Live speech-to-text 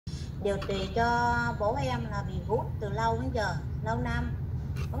điều trị cho bố em là bị gút từ lâu đến giờ, lâu năm,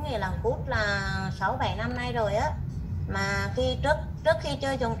 có nghĩa là gút là 6-7 năm nay rồi á. Mà trước khi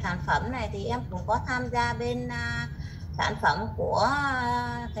chơi dùng sản phẩm này thì em cũng có tham gia bên sản phẩm của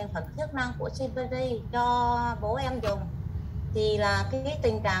thành phẩm chức năng của CPD cho bố em dùng. Thì là cái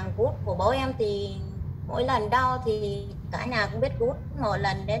tình trạng gút của bố em thì mỗi lần đau thì cả nhà cũng biết gút mỗi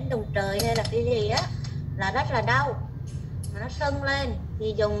lần đến đùng trời hay là cái gì á là rất là đau, nó sưng lên.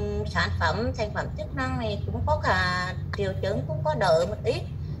 Thì dùng sản phẩm thành phẩm chức năng này cũng có cả triệu chứng cũng có đỡ một ít,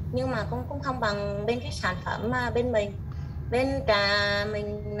 nhưng mà cũng không bằng bên cái sản phẩm bên mình, bên trà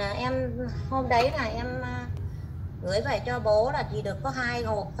mình là em hôm đấy là em gửi về cho bố là chỉ được có 2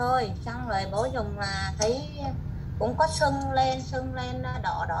 hộp thôi. Xong rồi bố dùng là thấy cũng có sưng lên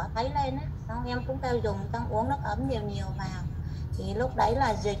đỏ đỏ thấy lên á. Xong em cũng kêu dùng tăng uống nước ấm nhiều nhiều vào. Thì lúc đấy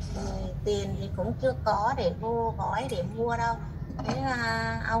là dịch, tiền thì cũng chưa có để mua gói để mua đâu. Thế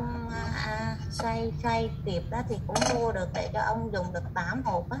là ông say kịp đó thì cũng mua được để cho ông dùng được 8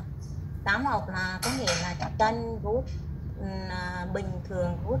 hộp á. 8 hộp là có nghĩa là chân gút bình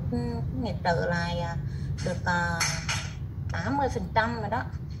thường, gút nghĩa trở lại được 80% rồi đó,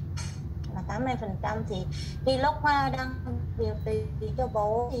 là 80%. Thì khi lúc đang điều trị cho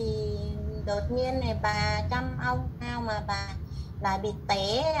bố thì đột nhiên này bà chăm ông nào mà bà lại bị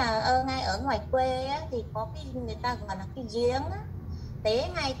té ngay ở ngoài quê á, thì có cái người ta gọi là cái giếng á, té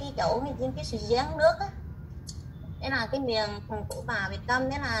ngay cái chỗ cái giếng nước á. Thế là cái miệng của bà bị câm,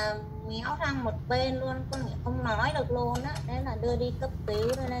 thế là méo răng một bên luôn, không nói được luôn á. Thế là đưa đi cấp cứu,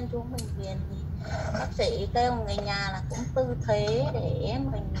 lên xuống bệnh viện thì bác sĩ kêu người nhà là cũng tư thế để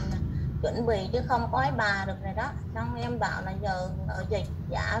mình chuẩn bị chứ không có ấy bà được rồi đó. Xong em bảo là giờ ở dịch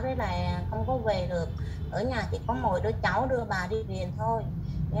giả với là không có về được, ở nhà chỉ có mỗi đứa cháu đưa bà đi viện thôi.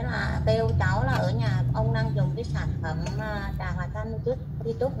 Thế là kêu cháu là ở nhà ông đang dùng cái sản phẩm trà hòa tan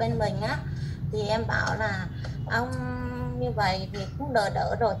đi chút bên mình á. Thì em bảo là ông như vậy thì cũng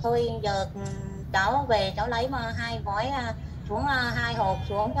đỡ rồi thôi, giờ cháu về cháu lấy mà 2 gói xuống 2 hộp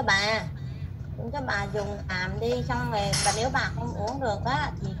xuống cho bà dùng làm đi. Xong rồi nếu bà không uống được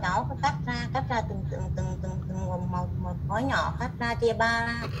á thì cháu có cắt ra từng một gói nhỏ, cắt ra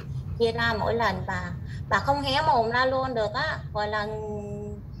chia ra mỗi lần. Bà không hé mồm ra luôn được á, gọi là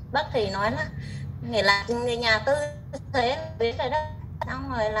bác sĩ nói là nghĩa là người nhà tư thế biết rồi đó.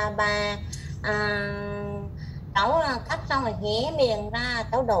 Xong rồi là bà cháu là cắt xong rồi hé miệng ra,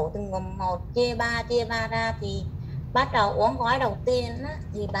 cháu đổ từng ngụm một, chia ba ra. Thì bắt đầu uống gói đầu tiên á,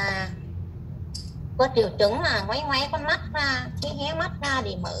 thì bà có triệu chứng là ngoáy con mắt ra, cái hé mắt ra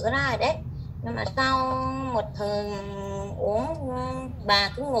để mở ra rồi đấy. Nhưng mà sau một thời uống, bà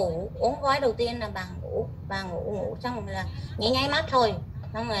cứ ngủ, uống gói đầu tiên là bà ngủ xong rồi là nháy mắt thôi.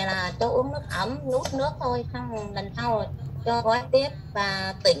 Xong rồi là cho uống nước ấm, nuốt nước thôi. Xong rồi lần sau rồi cho gói tiếp,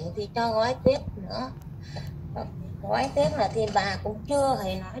 và tỉnh thì cho gói tiếp nữa. Gói tiếp là thì bà cũng chưa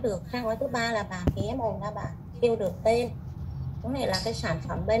hề nói được. Sang gói thứ 3 là bà hé mồm ra, bà kêu được tên. Cái này là cái sản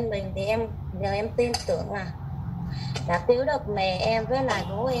phẩm bên mình thì giờ em tin tưởng là đã cứu được mẹ em với lại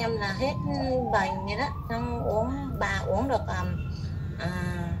bố em là hết bệnh vậy đó. Xong bà uống được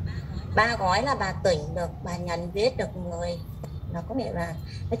 3 gói là bà tỉnh được, bà nhận biết được người. Nó có nghĩa là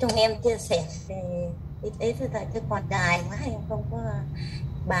nói chung em chia sẻ về y tế thôi, chứ còn dài quá em không có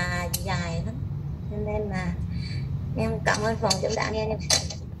bà dài lắm, nên là em cảm ơn phòng chống đã nghe em.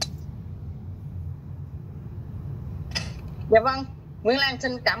 Dạ vâng, Nguyễn Lan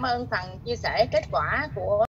xin cảm ơn phần chia sẻ kết quả của